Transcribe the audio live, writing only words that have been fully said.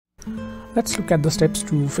Let's look at the steps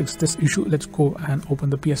to fix this issue. Let's go and open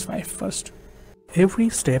the PS5 first. Every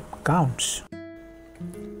step counts.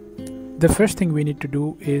 The first thing we need to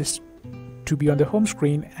do is to be on the home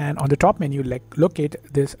screen, and on the top menu, locate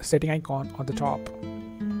this setting icon on the top.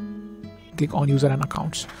 Click on user and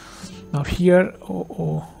accounts. Now here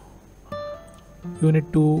you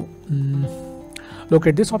need to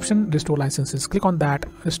locate this option, restore licenses. Click on that,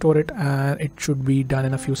 restore it, and it should be done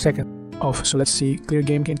in a few seconds. So let's see, clear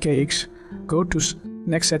game cakes. Go to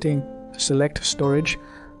next setting, select storage,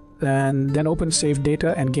 and then open save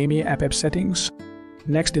data and gaming app settings.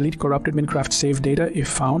 Next, delete corrupted Minecraft save data if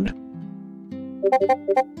found.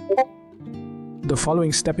 The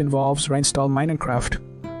following step involves reinstall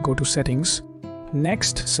Minecraft. Go to settings.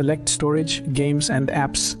 Next, select storage, games and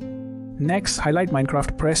apps. Next, highlight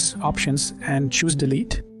Minecraft, press options and choose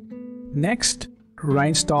delete. Next,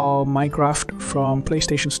 reinstall Minecraft from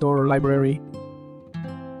PlayStation Store or library.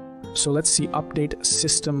 So let's see, update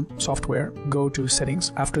system software. Go to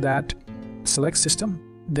settings. After that, select system.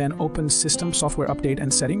 Then open system software update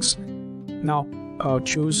and settings. Now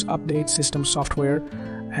choose update system software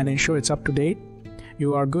and ensure it's up to date.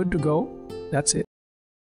 You are good to go. That's it.